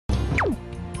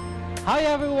Hi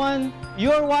everyone,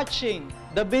 you're watching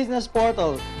The Business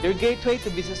Portal, your gateway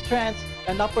to business trends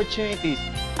and opportunities.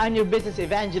 I'm your business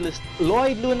evangelist,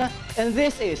 Lloyd Luna, and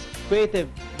this is Creative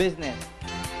Business.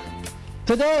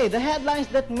 Today, the headlines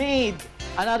that made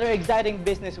another exciting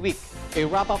business week, a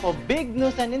wrap-up of big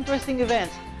news and interesting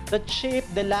events that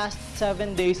shaped the last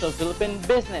 7 days of Philippine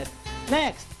business.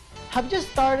 Next, have you just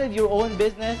started your own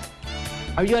business?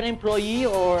 Are you an employee,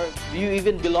 or do you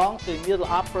even belong to middle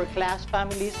upper class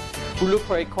families who look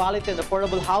for a quality and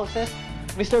affordable houses?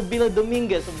 Mr.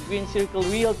 Dominguez of Green Circle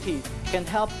Realty can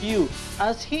help you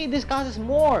as he discusses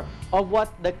more of what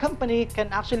the company can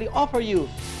actually offer you.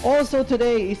 Also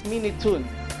today is Minnie.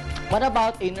 What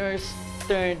about a nurse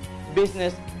turned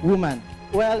business woman?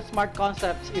 Well,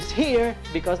 SmartConcepts is here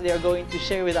because they are going to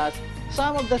share with us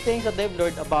some of the things that they've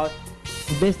learned about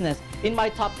business. In my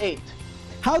top 8,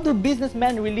 how do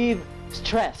businessmen relieve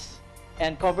stress?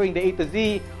 And covering the A to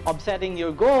Z of setting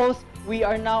your goals, we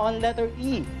are now on letter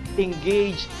E,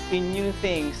 engage in new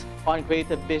things on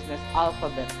Creative Business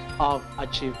alphabet of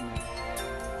achievement.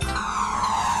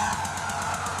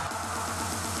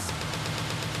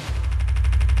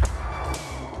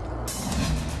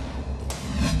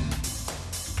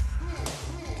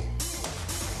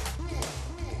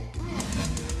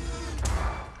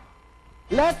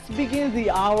 Let's begin the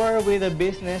hour with a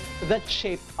business that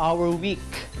shaped our week.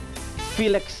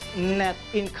 Philex net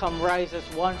income rises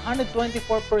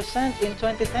 124% in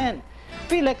 2010.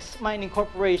 Philex Mining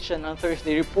Corporation on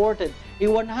Thursday reported a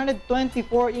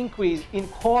 124% increase in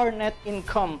core net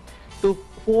income to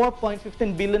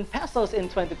 4.15 billion pesos in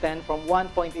 2010 from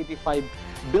 1.85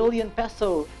 billion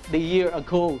peso the year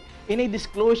ago. In a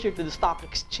disclosure to the stock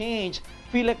exchange,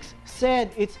 Philex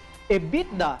said its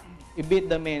EBITDA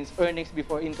means earnings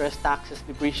before interest, taxes,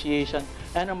 depreciation,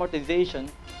 and amortization,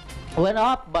 went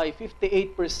up by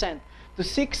 58% to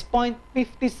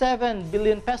 6.57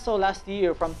 billion peso last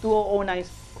year from 2009's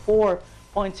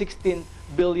 4.16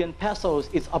 billion pesos.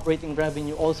 Its operating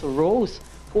revenue also rose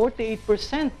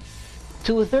 48%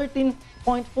 to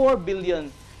 13.4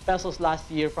 billion pesos last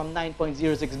year from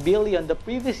 9.06 billion the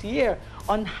previous year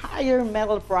on higher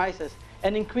metal prices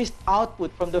and increased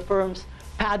output from the firm's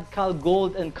Padcal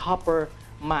gold and copper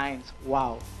mines.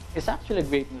 Wow, it's actually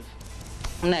great news.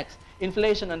 Next,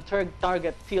 inflation on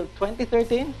target till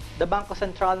 2013. The Bangko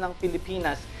Sentral ng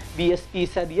Pilipinas, BSP,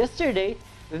 said yesterday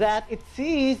that it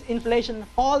sees inflation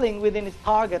falling within its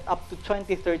target up to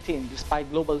 2013 despite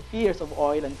global fears of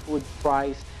oil and food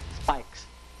price spikes.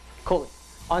 Quote,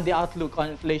 on the outlook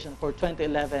on inflation for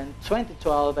 2011,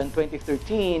 2012, and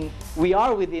 2013, we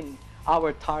are within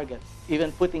our target,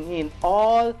 even putting in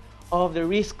all of the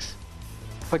risks,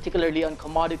 particularly on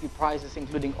commodity prices,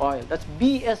 including oil. That's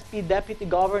BSP Deputy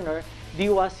Governor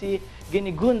Diwasi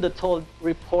Ginigundo told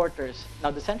reporters.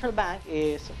 Now, the central bank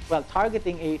is, well,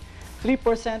 targeting a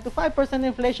 3% to 5%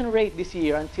 inflation rate this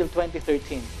year until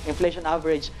 2013. Inflation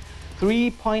averaged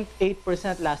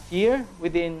 3.8% last year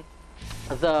within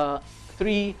the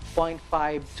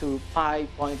 3.5 to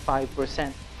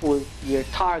 5.5% full year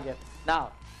target.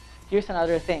 Now, here's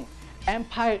another thing.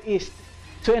 Empire East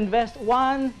to invest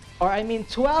 12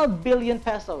 billion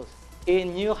pesos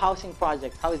in new housing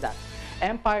projects. How is that?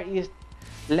 Empire East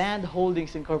Land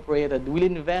Holdings Incorporated will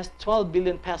invest 12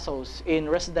 billion pesos in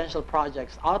residential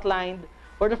projects outlined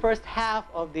for the first half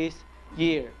of this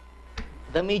year.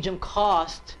 The medium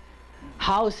cost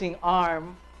housing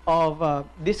arm of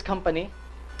this company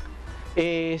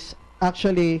is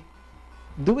actually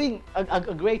doing a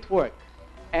great work,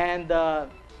 and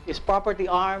its property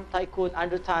arm, Tycoon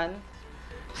Andertan,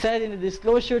 said in a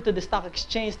disclosure to the stock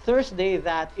exchange Thursday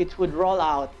that it would roll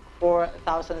out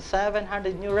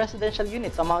 4,700 new residential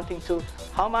units amounting to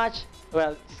how much?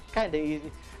 Well, it's kind of easy.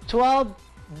 12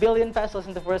 billion pesos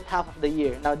in the first half of the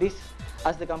year. Now this,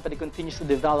 as the company continues to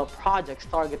develop projects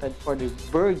targeted for the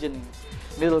burgeoning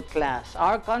middle class.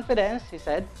 Our confidence, he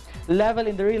said, level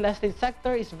in the real estate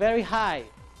sector is very high.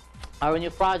 Our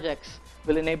new projects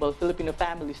will enable Filipino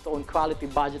families to own quality,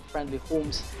 budget-friendly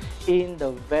homes in the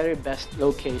very best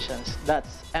locations.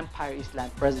 That's Empire East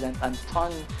Land President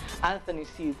Anthony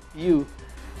C. Yu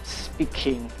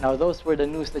speaking. Now, those were the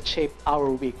news that shaped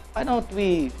our week. Why don't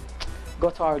we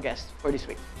go to our guest for this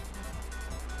week?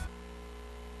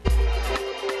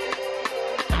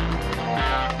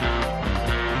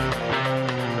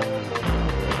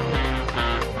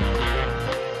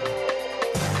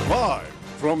 Live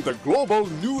from the Global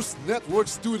News Network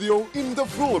studio in the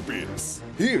Philippines,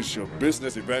 here's your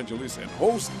business evangelist and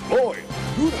host, Lloyd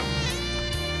Luna.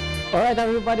 All right,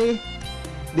 everybody.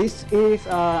 This is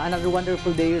another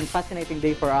wonderful day and fascinating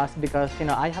day for us because,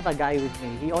 I have a guy with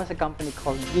me. He owns a company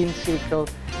called Green Circle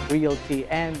Realty.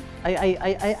 And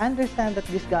I understand that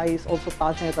this guy is also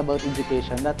passionate about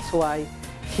education. That's why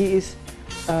he is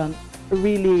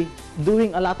really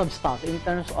doing a lot of stuff in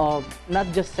terms of not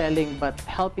just selling, but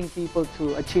helping people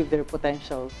to achieve their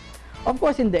potential. Of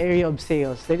course, in the area of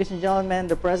sales. Ladies and gentlemen,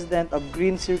 the president of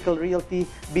Green Circle Realty,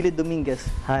 Billy Dominguez.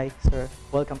 Hi, sir.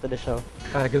 Welcome to the show.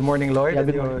 Good morning, Lloyd, Yeah,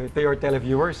 and good morning. to your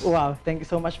televiewers. Wow, thank you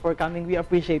so much for coming. We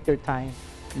appreciate your time.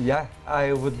 Yeah,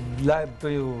 I would love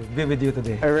to be with you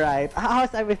today. All right.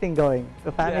 How's everything going?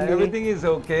 The family? Yeah, everything is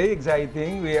okay,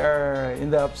 exciting. We are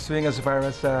in the upswing as far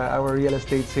as our real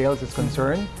estate sales is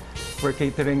concerned. We're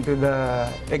catering to the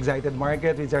excited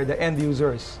market, which are the end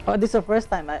users. Oh, this is the first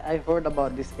time I've heard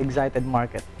about this excited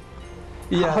market.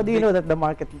 Yeah, How do you know that the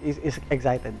market is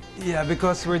excited? Yeah,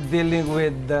 because we're dealing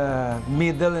with the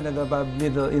middle and above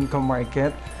middle income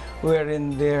market,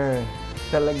 wherein their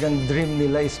talagang dream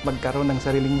nila is magkaroon ng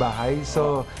sariling bahay.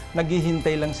 So,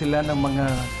 naghihintay lang sila ng mga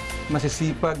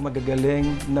masisipag,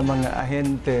 magagaling na mga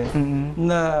ahente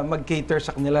na mag-cater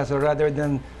sa kanila. So, rather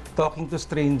than talking to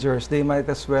strangers, they might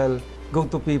as well go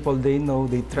to people they know,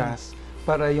 they trust,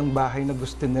 para yung bahay na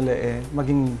gusto nila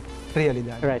maging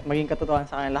realidad. Right, maging katotohanan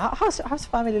sa kanila. How's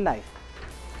family life?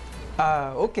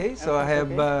 Okay, so I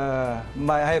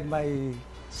have my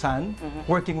son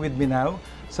working with me now.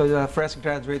 So a fresh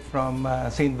graduate from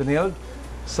St. Benilde.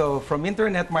 So from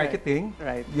internet marketing,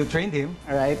 Right. you trained him.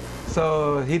 All right.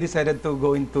 So he decided to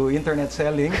go into internet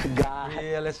selling, God.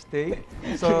 real estate.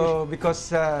 So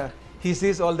because he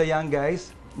sees all the young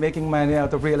guys making money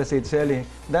out of real estate selling,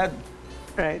 Dad,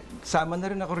 Right. sama na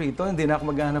rin ako rito, hindi na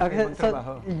ako maghahanap Okay, ng so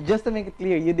trabaho. just to make it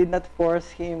clear, you did not force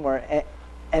him or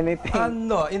anything.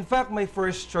 No, in fact, my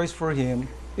first choice for him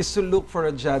is to look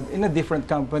for a job in a different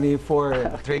company for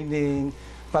training,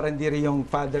 para hindi rin yung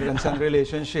father and son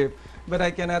relationship. But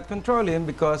I cannot control him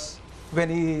because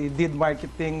when he did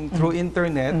marketing through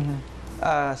internet,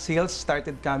 sales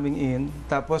started coming in.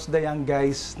 Tapos the young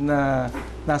guys na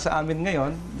nasa amin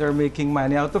ngayon, they're making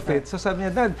money out of it. So sabi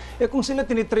niya, Dad, kung sila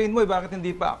tinitrain mo, bakit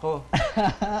hindi pa ako?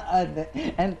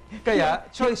 and Kaya,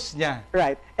 choice niya.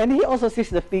 Right. And he also sees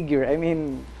the figure. I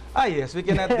mean, Yes, we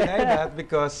cannot deny that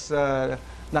because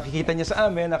nakikita niya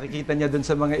sa amin, nakikita niya dun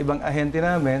sa mga ibang ahente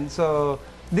namin. So,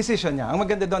 decision niya. Ang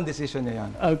maganda doon, decision niya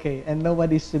yan. okay, and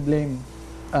nobody's to blame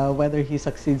whether he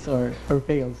succeeds or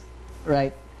fails,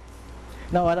 right?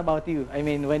 Now, what about you? I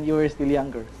mean, when you were still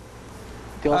younger,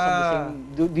 do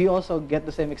you also get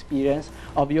the same experience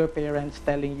of your parents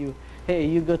telling you, hey,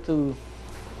 you go to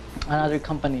another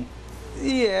company?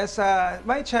 Yes,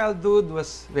 my childhood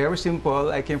was very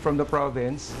simple. I came from the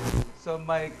province. So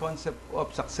my concept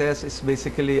of success is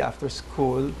basically after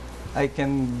school, I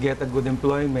can get a good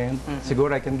employment.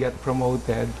 Siguro I can get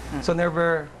promoted. So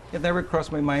it never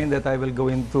crossed my mind that I will go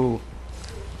into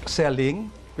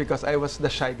selling because I was the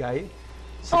shy guy.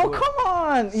 Oh, come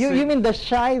on! You mean the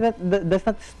shy that does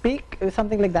not speak?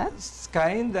 Something like that?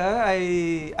 Kinda.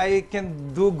 I can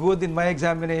do good in my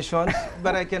examinations,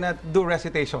 but I cannot do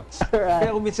recitations. Right.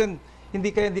 Kaya kung minsan,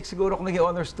 hindi siguro ako naging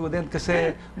honor student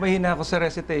kasi mahina ako sa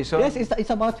recitation. Yes,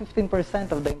 it's about 15%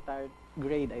 of the entire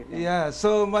grade, I think. Yeah,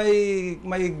 so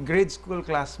my grade school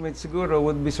classmates siguro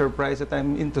would be surprised that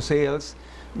I'm into sales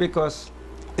because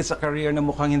it's a career na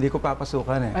mukhang hindi ko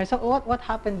papasukan So what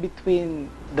happened between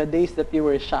the days that you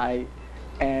were shy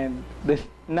and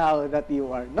now that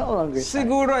you are no longer shy?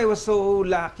 Siguro I was so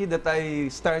lucky that I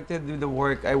started with the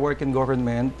work. I work in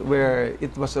government where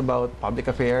it was about public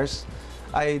affairs.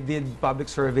 I did public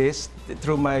service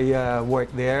through my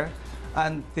work there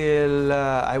until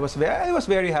I was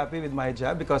very happy with my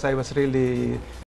job because I was really